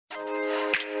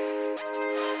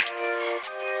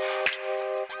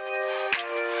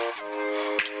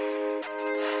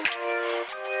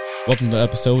Welcome to the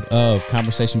episode of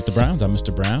Conversation with the Browns. I'm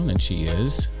Mr. Brown, and she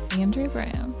is Andrea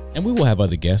Brown. And we will have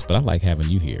other guests, but I like having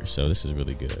you here, so this is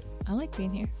really good. I like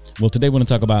being here. Well, today we're going to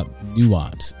talk about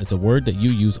nuance. It's a word that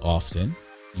you use often,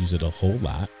 use it a whole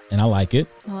lot, and I like it.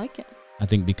 I like it. I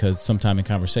think because sometimes in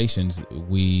conversations,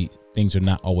 things are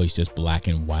not always just black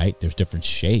and white. There's different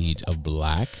shades of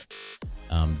black,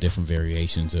 different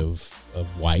variations of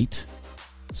white.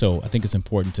 So I think it's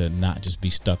important to not just be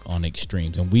stuck on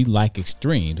extremes. And we like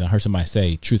extremes. I heard somebody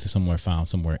say truth is somewhere found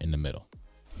somewhere in the middle.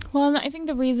 Well, I think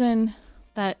the reason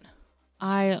that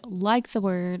I like the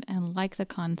word and like the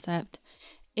concept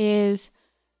is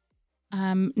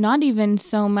not even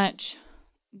so much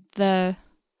the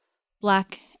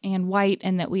black and white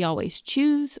and that we always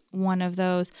choose one of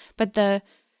those, but the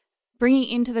bringing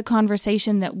into the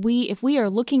conversation that if we are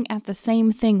looking at the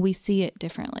same thing, we see it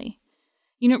differently.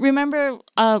 You know, remember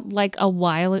like a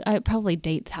while, it probably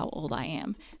dates how old I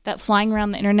am, that flying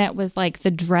around the internet was like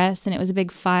the dress and it was a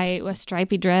big fight, a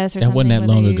stripy dress or something. That wasn't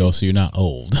that long ago, so you're not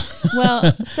old.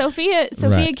 Well, Sophia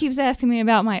Right. keeps asking me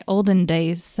about my olden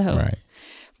days. So, Right.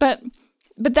 But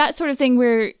that sort of thing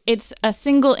where it's a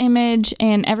single image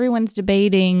and everyone's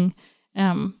debating,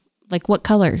 like what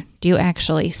color do you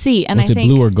actually see? And Was it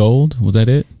blue or gold? Was that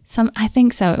it? I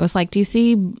think so. It was like, do you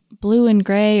see blue and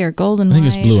gray or gold and white? I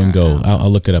think it's blue and gold. I'll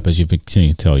look it up as you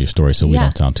continue to tell your story so we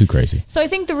don't sound too crazy. So I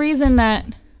think the reason that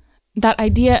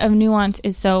idea of nuance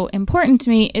is so important to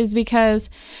me is because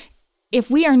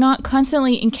if we are not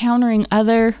constantly encountering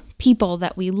other people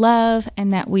that we love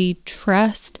and that we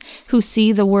trust who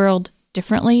see the world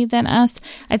differently than us,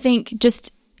 I think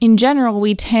just in general,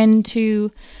 we tend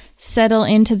to settle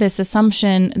into this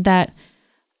assumption that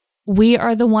we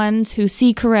are the ones who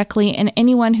see correctly, and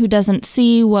anyone who doesn't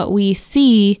see what we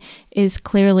see is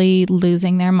clearly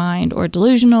losing their mind or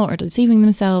delusional or deceiving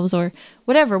themselves or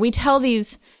whatever. We tell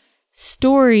these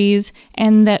stories,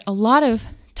 and that a lot of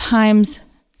times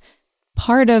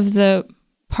part of the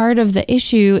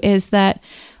issue is that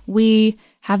we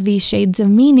have these shades of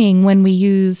meaning when we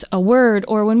use a word,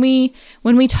 or when we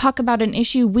talk about an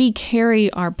issue, we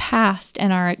carry our past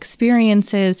and our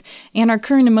experiences and our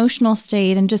current emotional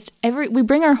state, and just we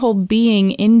bring our whole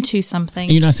being into something.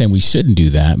 And you're not saying we shouldn't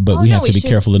do that, but we have to be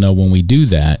careful to know when we do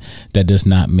that, that does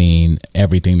not mean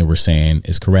everything that we're saying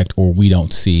is correct, or we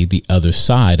don't see the other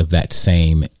side of that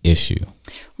same issue.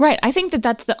 Right. I think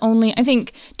that's I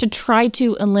think to try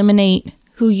to eliminate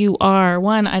who you are,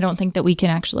 one, I don't think that we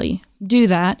can actually do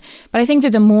that. But I think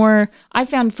that the more I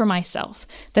found for myself,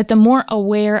 that the more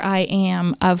aware I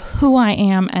am of who I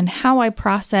am and how I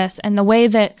process and the way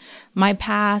that my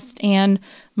past and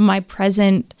my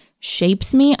present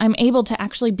shapes me, I'm able to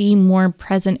actually be more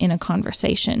present in a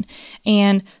conversation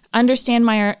and understand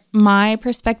my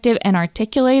perspective and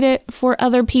articulate it for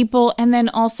other people, and then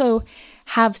also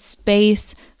have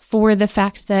space for the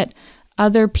fact that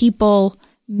other people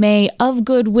may, of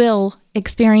goodwill,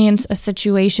 experience a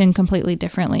situation completely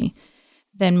differently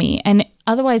than me. And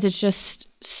otherwise, it's just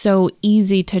so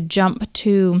easy to jump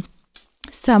to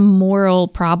some moral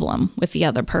problem with the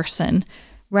other person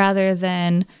rather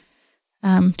than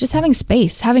just having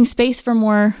space for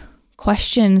more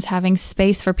questions, having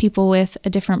space for people with a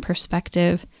different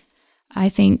perspective. I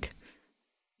think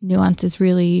nuance is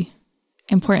really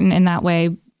important in that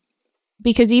way.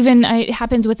 Because even it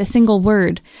happens with a single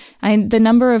word. The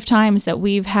number of times that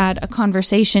we've had a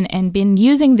conversation and been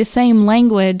using the same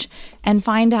language and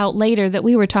find out later that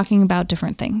we were talking about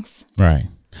different things. Right.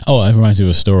 Oh, it reminds me of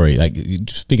a story. Like,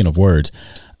 speaking of words,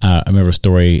 I remember a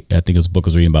story, I think it was a book I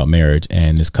was reading about marriage,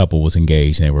 and this couple was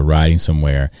engaged and they were riding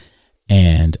somewhere,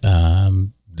 and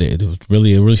they was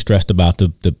really stressed about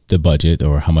the budget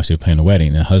or how much they were paying the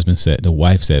wedding. And the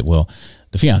wife said, well,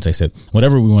 the fiance said,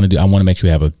 whatever we want to do, I want to make sure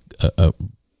we have a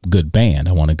good band.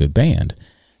 I want a good band.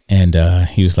 And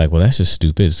he was like, well, that's just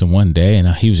stupid. So one day, and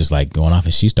he was just like going off,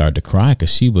 and she started to cry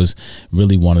because she was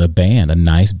really wanted a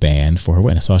nice band for her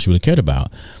wedding. That's all she really cared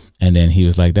about. And then he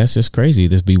was like, that's just crazy.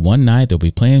 There'll be one night, they'll be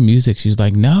playing music. She was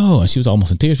like, no. And she was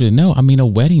almost in tears. She was like, no, I mean a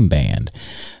wedding band.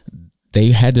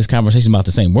 They had this conversation about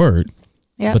the same word.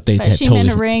 Yep, but she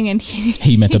meant a ring and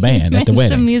he meant the band at the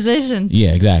wedding. Some musicians.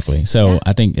 Yeah, exactly. So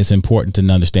I think it's important to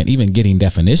understand even getting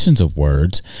definitions of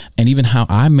words, and even how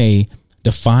I may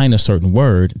define a certain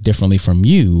word differently from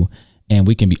you, and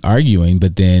we can be arguing,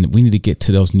 but then we need to get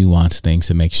to those nuanced things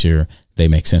to make sure they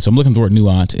make sense. So I'm looking for the word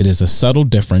nuance. It is a subtle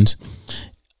difference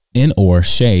in or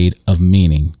shade of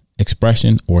meaning,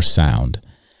 expression, or sound.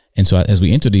 And so as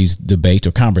we enter these debates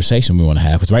or conversation we want to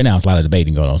have, because right now it's a lot of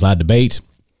debating going on. There's a lot of debates.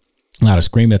 a lot of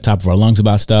screaming at the top of our lungs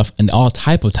about stuff and all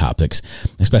type of topics,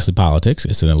 especially politics.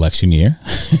 It's an election year.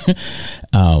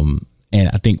 And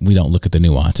I think we don't look at the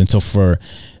nuance. And so for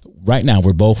right now,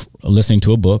 we're both listening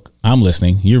to a book. I'm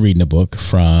listening. You're reading a book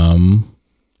from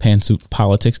Pantsuit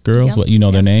Politics Girls. Yep. What, you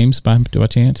know their names by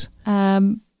chance?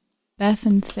 Beth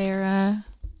and Sarah.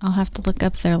 I'll have to look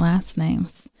up their last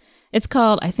names. It's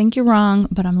called I Think You're Wrong,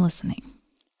 But I'm Listening.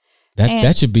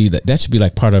 That should be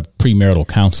like part of premarital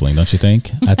counseling, don't you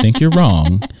think? I think you're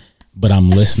wrong, but I'm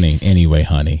listening anyway,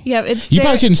 honey. Yeah, you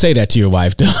probably shouldn't say that to your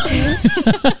wife, though.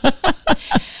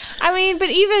 I mean, but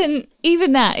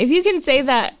even that, if you can say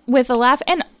that with a laugh,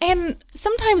 and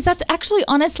sometimes that's actually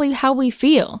honestly how we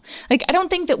feel. Like, I don't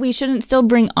think that we shouldn't still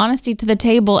bring honesty to the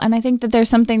table, and I think that there's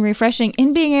something refreshing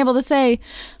in being able to say,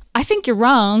 I think you're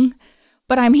wrong,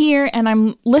 but I'm here and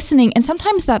I'm listening. And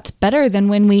sometimes that's better than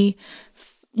when we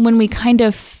kind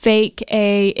of fake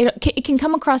it can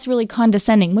come across really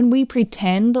condescending when we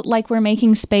pretend like we're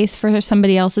making space for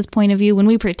somebody else's point of view, when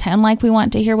we pretend like we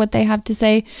want to hear what they have to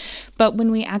say, but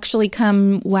when we actually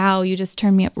come, wow, you just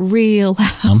turned me up real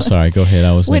loud. I'm sorry, go ahead.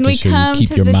 I was making sure you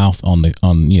keep your mouth on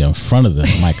front of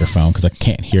the microphone because I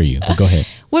can't hear you, but go ahead.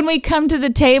 When we come to the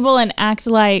table and act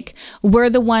like we're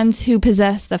the ones who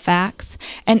possess the facts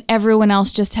and everyone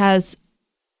else just has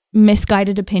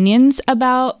misguided opinions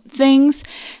about things.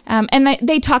 And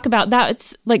they talk about that.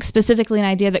 It's like specifically an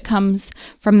idea that comes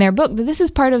from their book, that this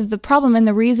is part of the problem. And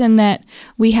the reason that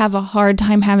we have a hard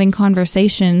time having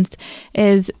conversations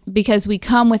is because we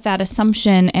come with that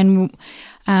assumption, and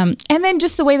then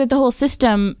just the way that the whole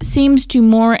system seems to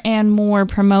more and more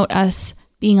promote us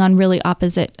being on really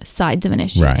opposite sides of an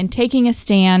issue, right, and taking a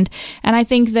stand. And I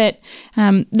think that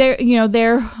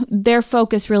their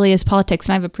focus really is politics,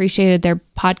 and I've appreciated their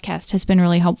podcast has been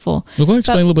really helpful. Well, go ahead,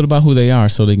 explain a little bit about who they are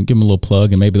so they can give them a little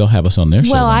plug, and maybe they'll have us on their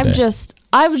show. Well, I've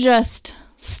just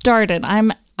started.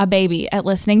 I'm a baby at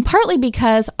listening, partly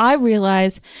because I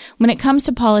realize when it comes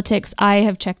to politics, I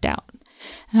have checked out.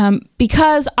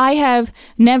 Because I have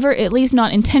never, at least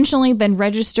not intentionally, been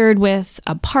registered with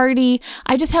a party.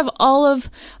 I just have all of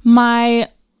my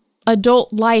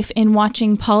adult life in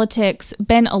watching politics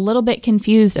been a little bit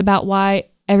confused about why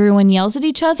everyone yells at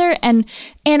each other and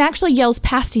actually yells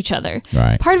past each other.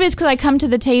 Right. Part of it is because I come to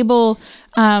the table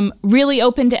really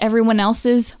open to everyone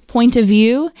else's point of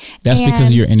view. That's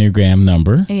because of your Enneagram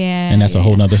number. Yeah. And that's a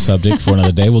whole nother subject for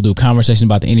another day. We'll do a conversation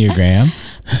about the Enneagram.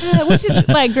 Which is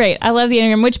like great. I love the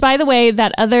Enneagram, which, by the way,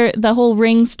 the whole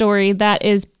ring story, that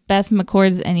is Beth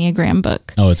McCord's Enneagram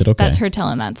book. Oh, is it? Okay. That's her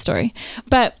telling that story.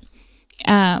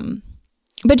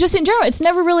 But just in general, it's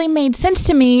never really made sense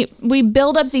to me. We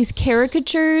build up these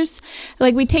caricatures,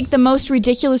 like we take the most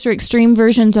ridiculous or extreme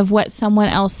versions of what someone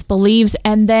else believes,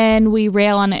 and then we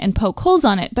rail on it and poke holes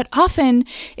on it. But often,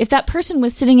 if that person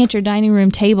was sitting at your dining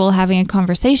room table having a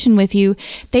conversation with you,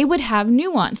 they would have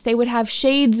nuance. They would have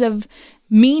shades of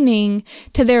meaning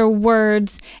to their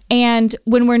words. And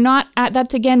when we're not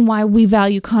that's again why we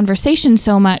value conversation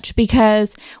so much,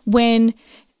 because when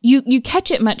you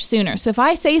catch it much sooner. So if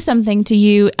I say something to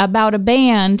you about a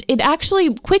band, it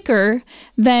actually quicker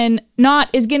than not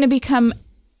is going to become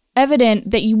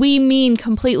evident that we mean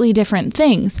completely different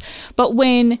things. But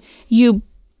when you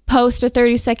post a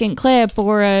 30-second clip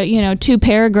or 2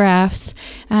 paragraphs,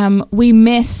 we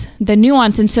miss the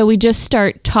nuance. And so we just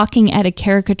start talking at a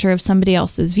caricature of somebody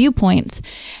else's viewpoints.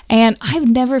 And I've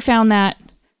never found that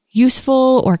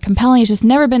useful or compelling. It's just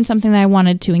never been something that I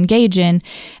wanted to engage in.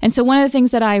 And so one of the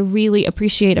things that I really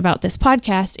appreciate about this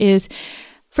podcast is,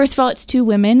 first of all, it's 2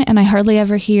 women, and I hardly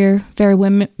ever hear very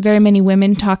many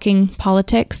women talking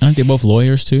politics. Aren't they both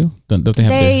lawyers too? Don't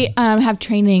they have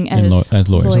training as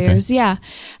lawyers? Okay. Yeah.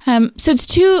 So it's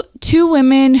two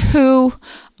women who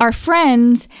are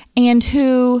friends and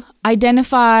who have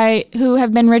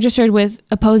been registered with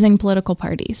opposing political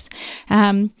parties.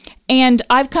 And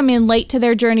I've come in late to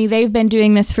their journey. They've been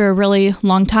doing this for a really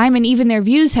long time, and even their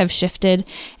views have shifted.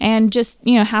 And just,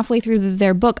 halfway through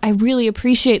their book, I really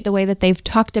appreciate the way that they've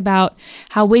talked about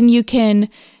how when you can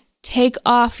take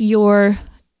off your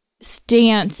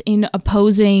stance in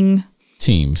opposing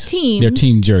teams, their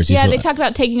team jerseys. Yeah, they talk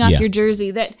about taking off your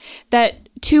jersey, that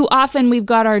too often we've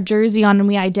got our jersey on and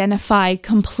we identify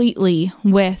completely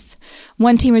with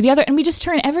one team or the other, and we just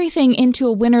turn everything into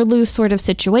a win or lose sort of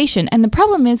situation. And the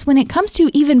problem is when it comes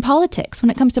to even politics,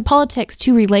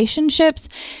 to relationships,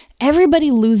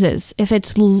 everybody loses if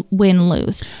it's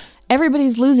win-lose.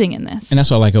 everybody's losing in this. And that's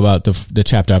what I like about the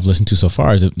chapter I've listened to so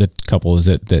far is the couple is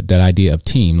that idea of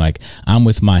team. Like, I'm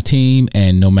with my team,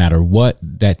 and no matter what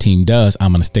that team does,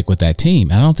 I'm going to stick with that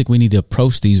team. And I don't think we need to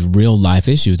approach these real life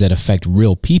issues that affect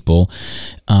real people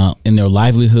in their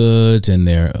livelihoods and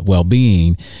their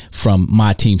well-being from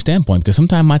my team standpoint, because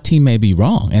sometimes my team may be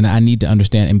wrong, and I need to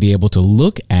understand and be able to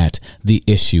look at the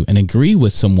issue and agree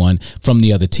with someone from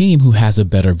the other team who has a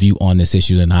better view on this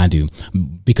issue than I do,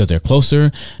 because they're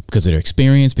closer, because of their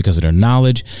experience, because of their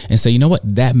knowledge, and say, you know what,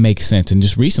 that makes sense. And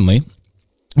just recently,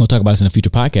 we'll talk about this in a future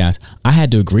podcast, I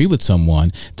had to agree with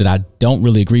someone that I don't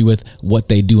really agree with what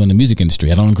they do in the music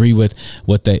industry. I don't agree with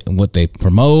what they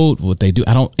promote, what they do.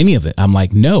 I don't, any of it. I'm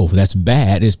like, no, that's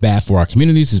bad. It's bad for our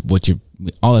communities. It's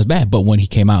all is bad. But when he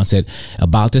came out and said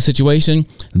about this situation,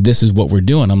 this is what we're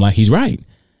doing, I'm like, he's right.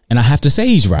 And I have to say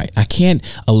he's right. I can't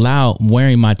allow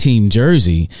wearing my team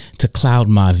jersey to cloud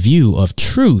my view of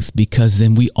truth, because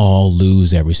then we all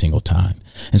lose every single time.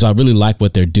 And so I really like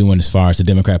what they're doing as far as the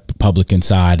Democrat Republican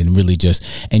side, and really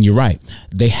and you're right,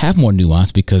 they have more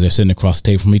nuance because they're sitting across the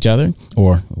table from each other,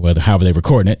 or however they're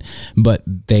recording it, but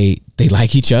they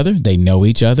like each other, they know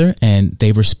each other, and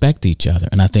they respect each other.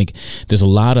 And I think there's a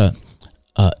lot of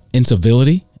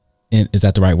incivility. Is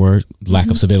that the right word? Lack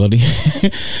of civility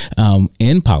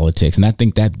in politics. And I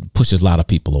think that pushes a lot of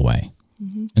people away.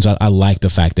 Mm-hmm. And so I like the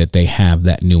fact that they have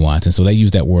that nuance. And so they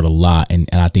use that word a lot. And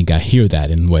I think I hear that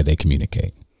in the way they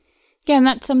communicate. Yeah, and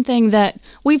that's something that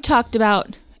we've talked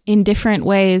about in different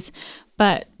ways,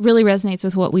 but really resonates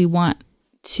with what we want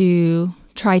to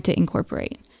try to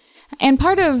incorporate. And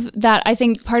part of that, I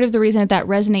think part of the reason that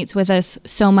resonates with us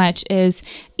so much is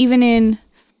even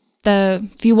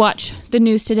if you watch the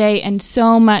news today, and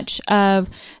so much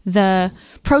of the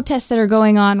protests that are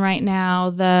going on right now,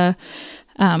 the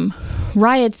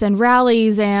riots and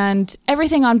rallies and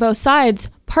everything on both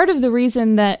sides, part of the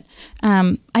reason that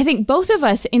I think both of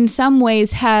us in some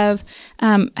ways have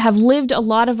lived a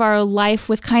lot of our life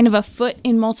with kind of a foot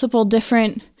in multiple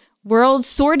different worlds,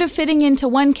 sort of fitting into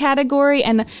one category,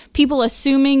 and people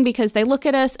assuming because they look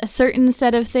at us a certain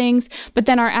set of things, but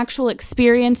then our actual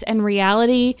experience and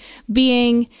reality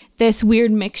being this weird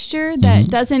mixture that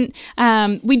doesn't,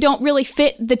 we don't really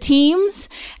fit the teams.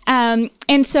 And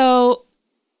so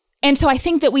I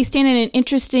think that we stand in an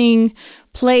interesting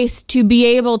place to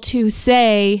be able to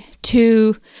say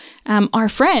to our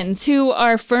friends who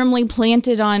are firmly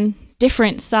planted on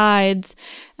different sides,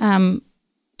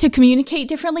 to communicate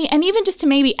differently, and even just to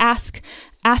maybe ask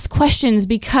questions,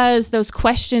 because those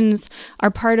questions are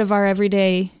part of our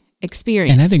everyday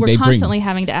experience. And I think we're constantly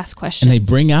having to ask questions. And they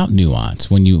bring out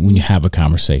nuance when you have a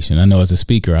conversation. I know as a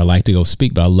speaker, I like to go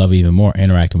speak, but I love even more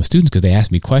interacting with students because they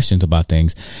ask me questions about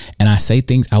things, and I say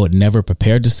things I would never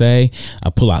prepared to say. I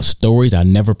pull out stories I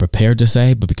never prepared to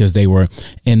say, but because they were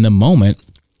in the moment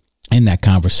in that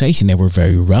conversation, they were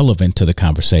very relevant to the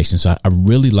conversation. So I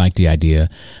really like the idea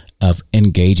of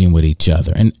engaging with each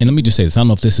other. And let me just say this, I don't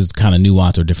know if this is kind of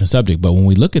nuanced or a different subject, but when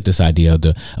we look at this idea of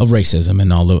racism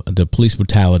and all the police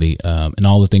brutality and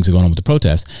all the things that are going on with the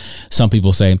protests, some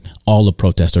people say all the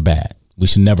protests are bad. We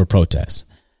should never protest.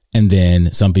 And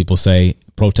then some people say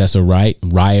protests are right,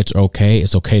 riots are okay,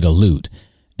 it's okay to loot.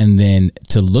 And then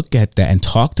to look at that and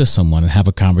talk to someone and have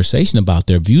a conversation about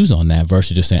their views on that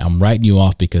versus just saying, I'm writing you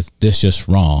off because this is just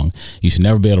wrong. You should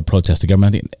never be able to protest the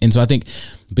government. And so I think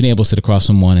being able to sit across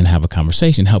someone and have a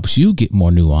conversation helps you get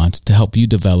more nuance, to help you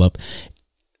develop,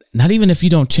 not even if you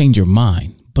don't change your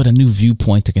mind, but a new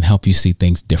viewpoint that can help you see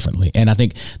things differently. And I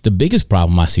think the biggest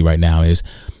problem I see right now is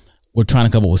we're trying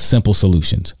to come up with simple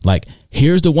solutions. Like,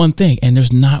 here's the one thing, and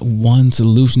there's not one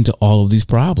solution to all of these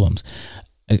problems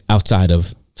outside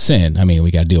of sin. I mean,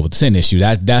 we got to deal with the sin issue.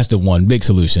 That's the one big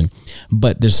solution.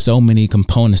 But there's so many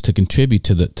components to contribute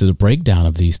to the breakdown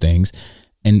of these things.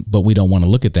 But we don't want to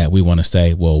look at that. We want to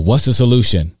say, well, what's the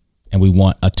solution? And we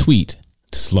want a tweet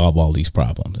to solve all these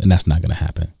problems. And that's not going to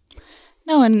happen.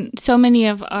 No, and so many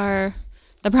of the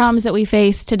problems that we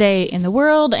face today in the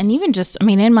world, and even just, I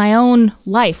mean, in my own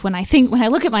life, when I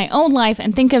look at my own life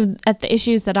and think at the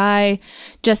issues that I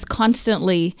just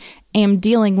constantly am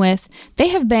dealing with, they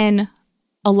have been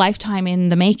a lifetime in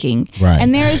the making. Right.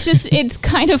 And there is just, it's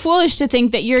kind of foolish to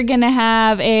think that you're going to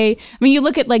have you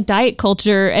look at like diet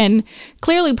culture, and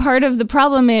clearly part of the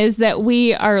problem is that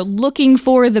we are looking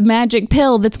for the magic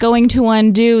pill that's going to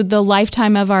undo the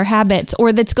lifetime of our habits,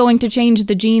 or that's going to change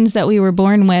the genes that we were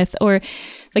born with, or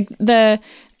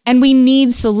and we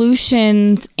need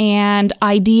solutions and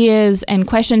ideas and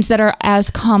questions that are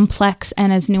as complex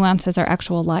and as nuanced as our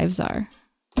actual lives are.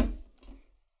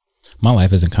 My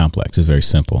life isn't complex. It's very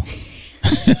simple.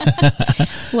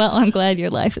 Well, I'm glad your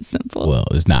life is simple. Well,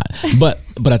 it's not, but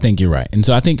I think you're right. And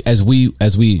so I think as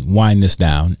we wind this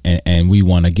down, and we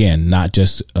want, again, not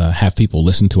just have people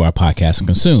listen to our podcast and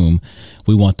consume,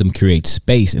 we want them to create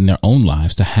space in their own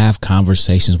lives to have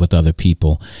conversations with other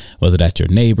people, whether that's your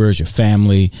neighbors, your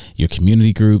family, your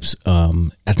community groups.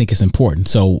 I think it's important.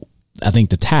 So I think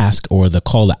the task or the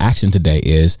call to action today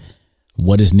is,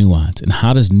 what is nuance, and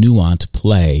how does nuance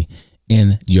play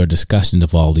in your discussions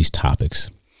of all these topics?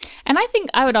 And I think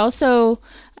I would also,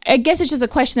 I guess it's just a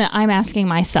question that I'm asking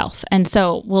myself. And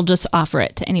so we'll just offer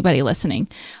it to anybody listening.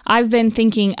 I've been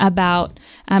thinking about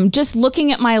just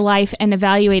looking at my life and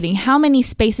evaluating how many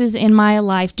spaces in my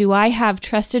life do I have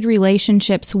trusted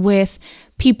relationships with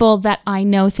people that I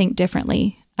know think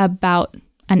differently about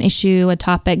an issue, a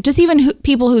topic, just even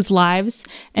people whose lives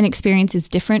and experience is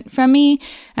different from me.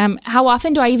 How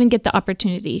often do I even get the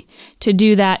opportunity to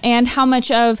do that? And how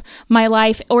much of my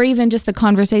life, or even just the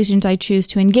conversations I choose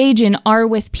to engage in, are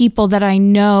with people that I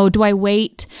know? Do I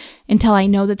wait until I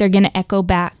know that they're going to echo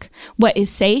back what is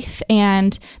safe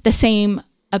and the same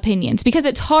opinions? Because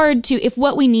it's hard to, if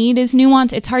what we need is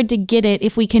nuance, it's hard to get it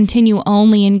if we continue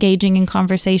only engaging in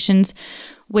conversations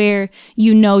where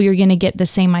you know you're going to get the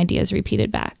same ideas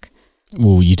repeated back.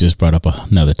 Well, you just brought up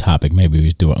another topic. Maybe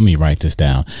we do it. Let me write this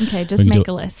down. Okay, just make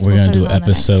a list. We're going to do an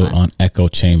episode on echo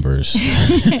chambers.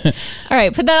 All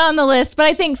right, put that on the list. But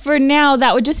I think for now,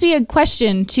 that would just be a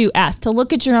question to ask, to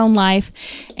look at your own life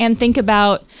and think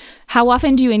about, how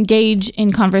often do you engage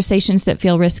in conversations that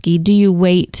feel risky? Do you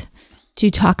wait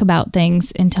to talk about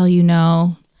things until you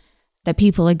know that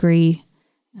people agree?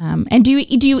 And do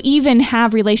you even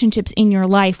have relationships in your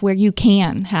life where you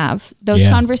can have those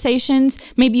conversations?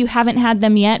 Maybe you haven't had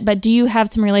them yet, but do you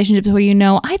have some relationships where you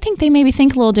know, I think they maybe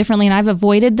think a little differently and I've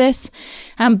avoided this,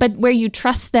 but where you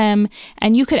trust them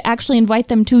and you could actually invite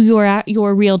them to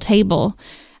your real table?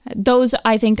 Those,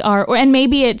 I think, are, and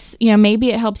maybe it's,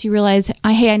 maybe it helps you realize,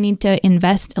 hey, I need to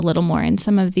invest a little more in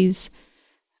some of these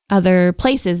other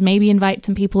places. Maybe invite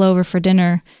some people over for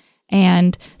dinner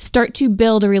and start to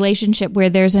build a relationship where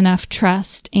there's enough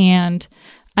trust and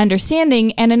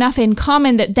understanding and enough in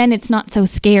common that then it's not so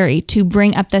scary to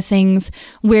bring up the things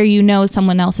where you know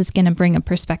someone else is going to bring a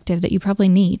perspective that you probably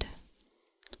need.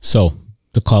 So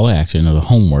the call to action or the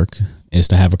homework is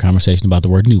to have a conversation about the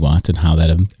word nuance and how that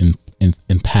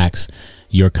impacts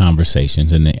your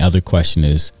conversations. And the other question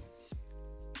is,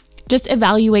 just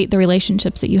evaluate the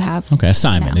relationships that you have. Okay,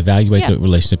 assignment. Now. Evaluate the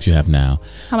relationships you have now.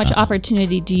 How much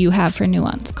opportunity do you have for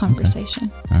nuanced conversation?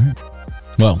 Okay. All right.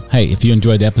 Well, hey, if you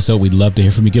enjoyed the episode, we'd love to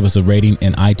hear from you. Give us a rating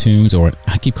in iTunes, or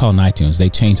I keep calling iTunes. They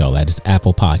changed all that. It's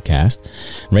Apple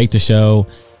Podcast. Rate the show.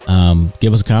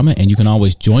 Give us a comment, and you can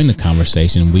always join the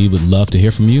conversation. We would love to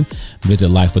hear from you.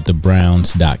 Visit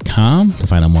lifewiththebrowns.com to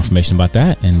find out more information about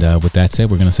that. And with that said,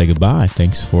 we're going to say goodbye.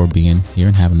 Thanks for being here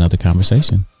and have another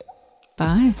conversation.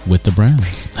 Bye. With the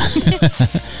Browns.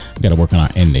 We got to work on our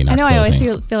ending. I know. I always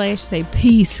feel like I should say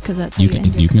peace because that's you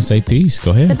can say peace.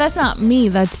 Go ahead. But that's not me.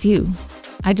 That's you.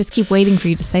 I just keep waiting for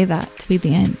you to say that to be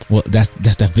the end. Well, that's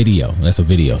that video. That's a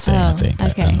video thing. I think.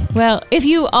 Okay. Well, if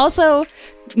you also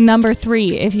number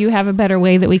 3, if you have a better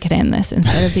way that we could end this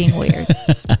instead of being weird,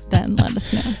 then let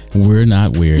us know. We're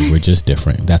not weird. We're just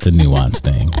different. That's a nuance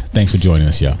thing. Thanks for joining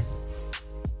us, y'all.